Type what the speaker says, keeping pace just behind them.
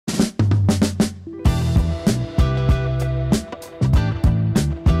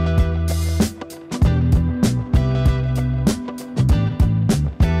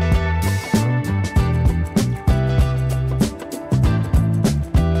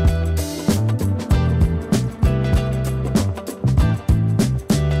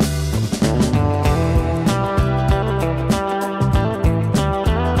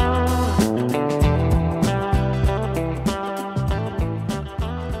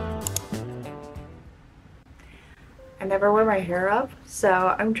I never wear my hair up,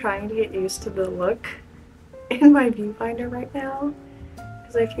 so I'm trying to get used to the look in my viewfinder right now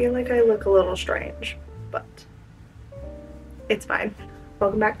because I feel like I look a little strange, but it's fine.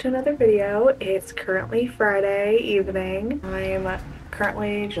 Welcome back to another video. It's currently Friday evening. I'm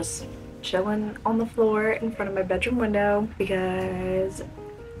currently just chilling on the floor in front of my bedroom window because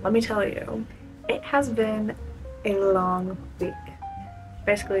let me tell you, it has been a long week.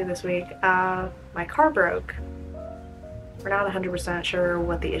 Basically this week, my car broke. We're not 100% sure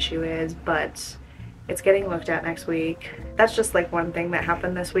what the issue is, but it's getting looked at next week. That's just like one thing that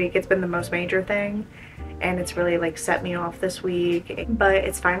happened this week. It's been the most major thing, and it's really like set me off this week. But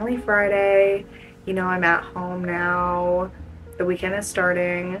it's finally Friday. You know, I'm at home now. The weekend is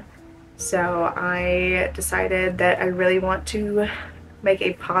starting. So I decided that I really want to make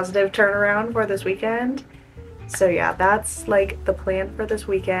a positive turnaround for this weekend. So yeah, that's like the plan for this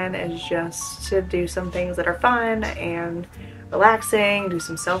weekend, is just to do some things that are fun and relaxing, do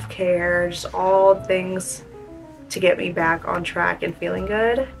some self-care, just all things to get me back on track and feeling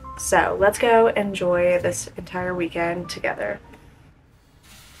good. So let's go enjoy this entire weekend together.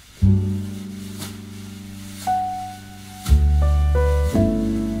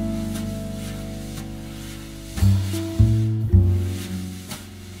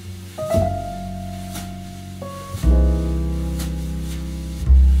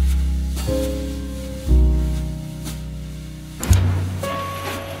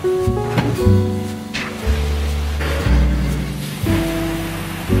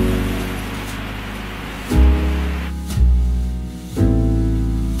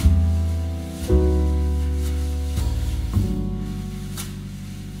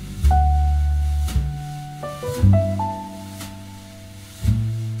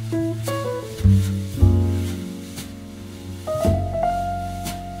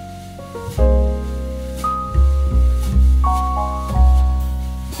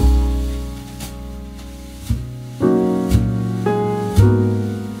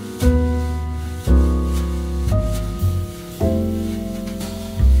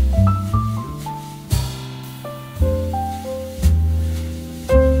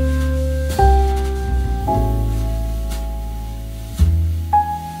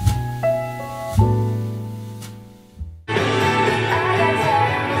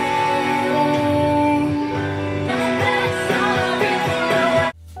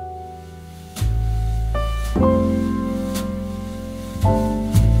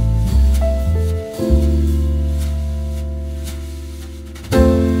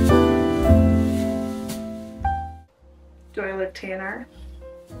 Do I look tanner?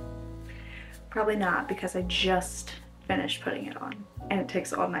 Probably not, because I just finished putting it on and it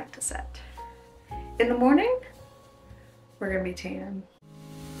takes all night to set. In the morning, we're gonna be tan.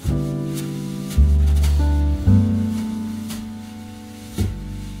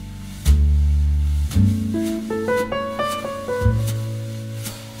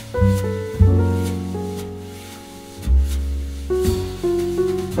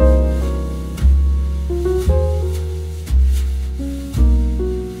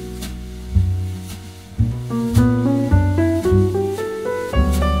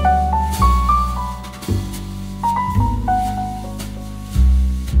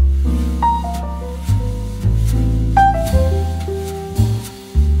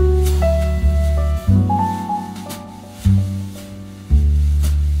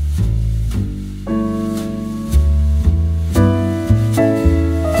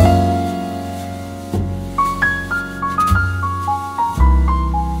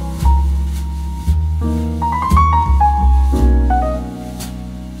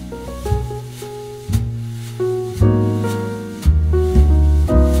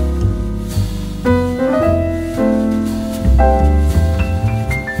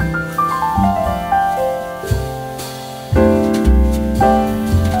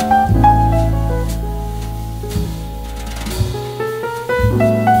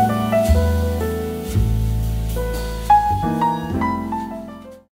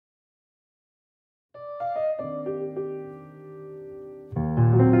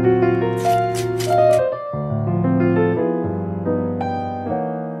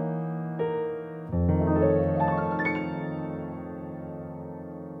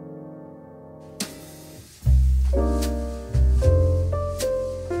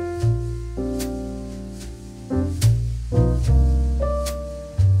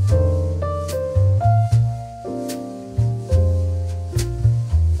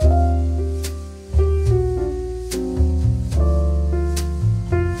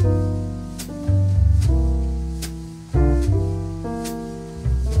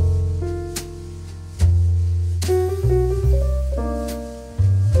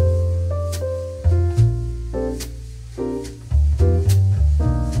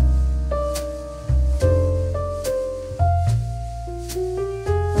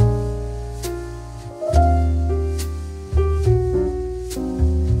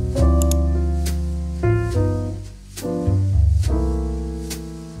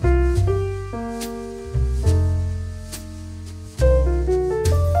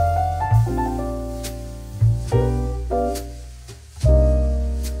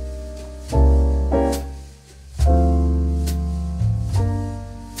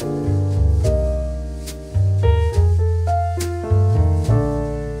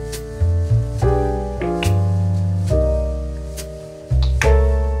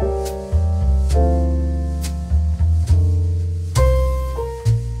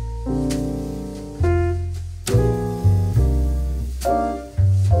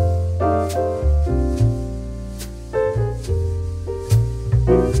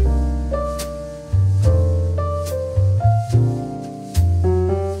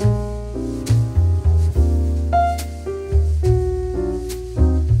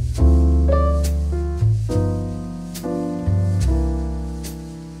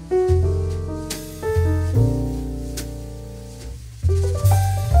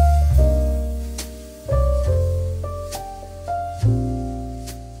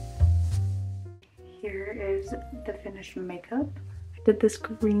 Here is the finished makeup. I did this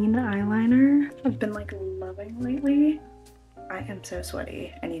green eyeliner I've been like loving lately. I am so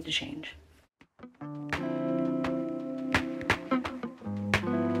sweaty. I need to change.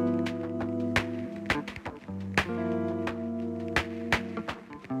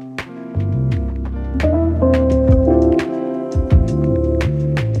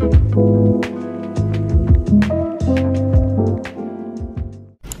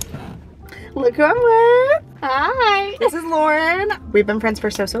 Look who I'm with. Hi. This is Lauren. We've been friends for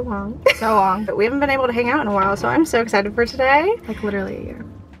so long. So long. But we haven't been able to hang out in a while, so I'm so excited for today. Like literally a year.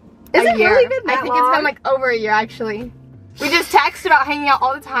 Is it really been that I think long? it's been like over a year actually. We just text about hanging out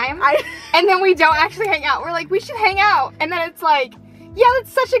all the time. And then we don't actually hang out. We're like, we should hang out. And then it's like, yeah,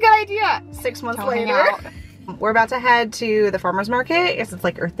 that's such a good idea. 6 months Don't hang later. out. We're about to head to the farmer's market. It's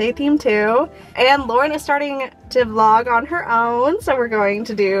like Earth Day themed too. And Lauren is starting to vlog on her own. So we're going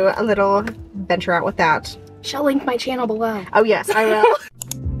to do a little venture out with that. She'll link my channel below. Oh yes, I will.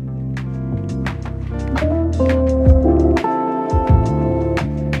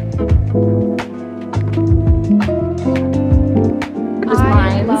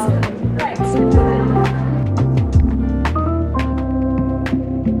 I love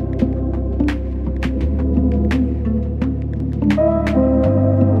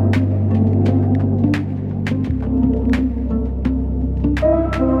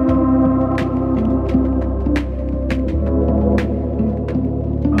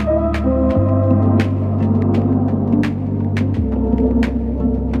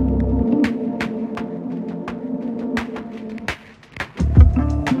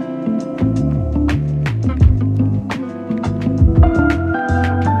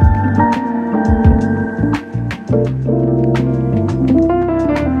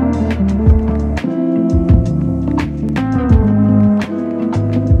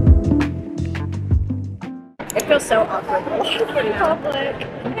It feels so awkward. In public.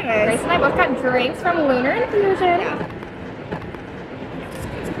 Anyways. Grace and I both got drinks from Lunar Infusion.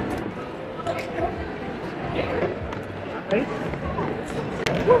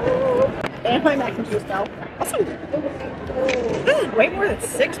 And my mac and cheese though. Awesome. This is way more than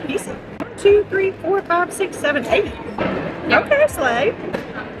 6 pieces. 1, 2, 3, 4, 5, 6, 7, 8. Okay, Slay.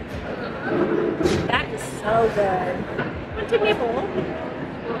 That is so good. Want to nibble?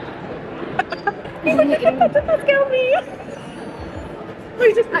 Let's go, me.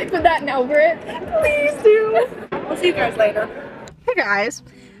 Please just I put that over it. please do. We'll see you guys later. Hey guys.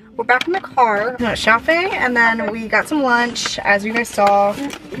 We're back in the car. We went shopping and then we got some lunch. As you guys saw,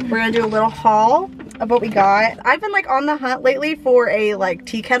 we're gonna do a little haul of what we got. I've been like on the hunt lately for a like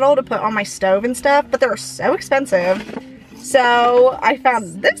tea kettle to put on my stove and stuff, but they're so expensive. So I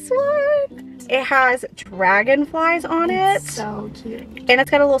found this one. It has dragonflies on it. So cute. And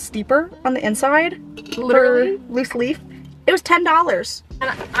it's got a little steeper on the inside. Literally. For loose leaf. It was $10. And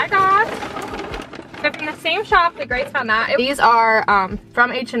I got, they're from the same shop that Grace found that. These are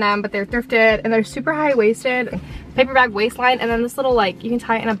from H&M, but they're thrifted and they're super high-waisted. Paper bag waistline, and then this little like, you can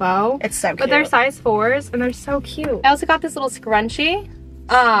tie it in a bow. It's so cute. But they're size 4s and they're so cute. I also got this little scrunchie.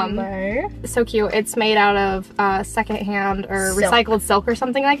 So cute. It's made out of secondhand or Silk. recycled silk or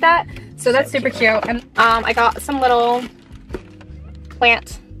something like that. So that's super cute. And I got some little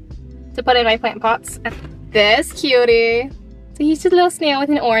plant to put in my plant pots. This cutie. So he's just a little snail with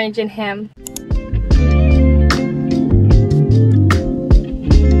an orange in him.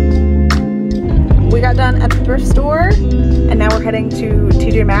 We got done at the thrift store and now we're heading to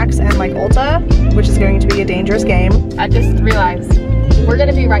TJ Maxx and like Ulta, which is going to be a dangerous game. I just realized we're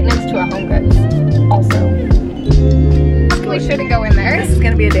gonna be right next to a Home Goods also. We shouldn't go in there. This is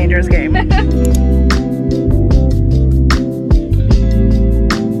gonna be a dangerous game.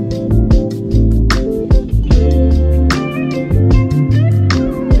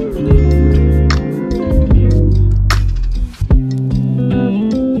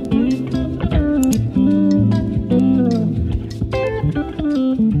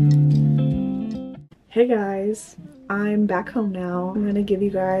 Hey guys, I'm back home now. I'm gonna give you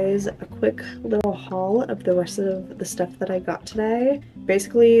guys a quick little haul of the rest of the stuff that I got today.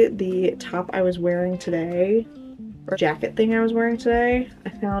 Basically, the top I was wearing today, or jacket thing I was wearing today, I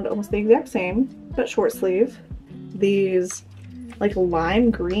found almost the exact same, but short sleeve. These like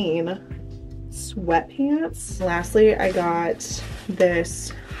lime green sweatpants. Lastly, I got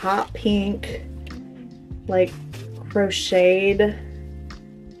this hot pink like crocheted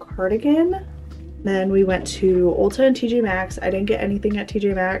cardigan. Then we went to Ulta and TJ Maxx. I didn't get anything at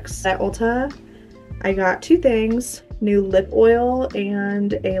TJ Maxx. At Ulta, I got 2 things, new lip oil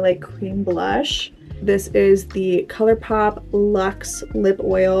and a like cream blush. This is the ColourPop Luxe Lip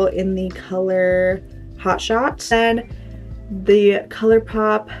Oil in the color Hot Shot. Then the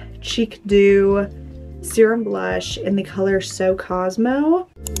ColourPop Cheek Dew Serum Blush in the color So Cosmo.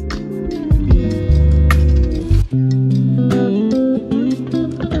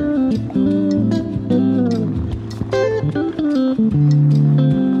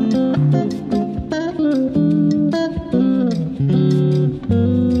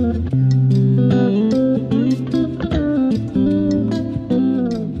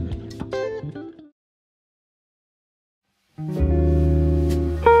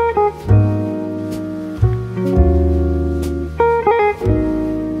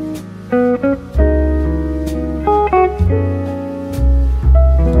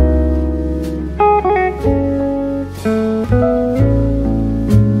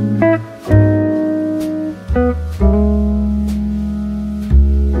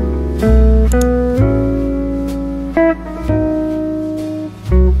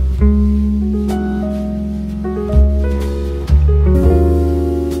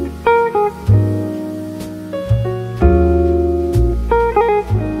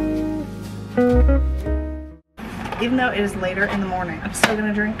 Even though it is later in the morning, I'm still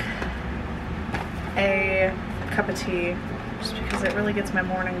gonna drink a cup of tea just because it really gets my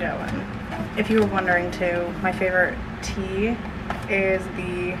morning going. If you were wondering too, my favorite tea is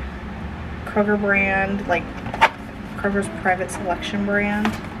the Kroger brand, like Kroger's private selection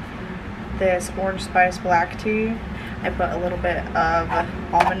brand. This orange spice black tea. I put a little bit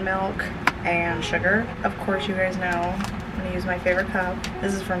of almond milk and sugar. Of course, you guys know I'm gonna use my favorite cup.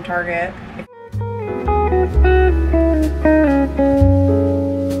 This is from Target.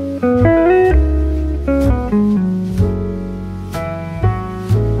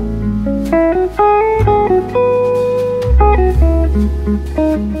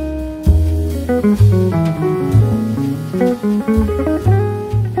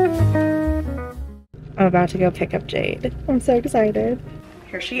 I'm about to go pick up Jade. I'm so excited.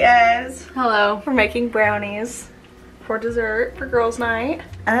 Here she is. Hello. We're making brownies for dessert for girls' night.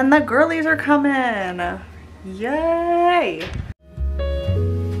 And then the girlies are coming. Yay!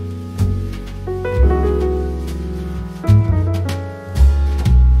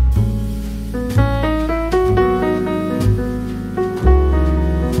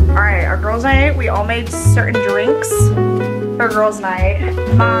 Alright, our girls' night, we all made certain drinks for girls' night.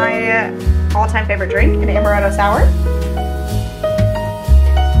 My all-time favorite drink, an amaretto sour.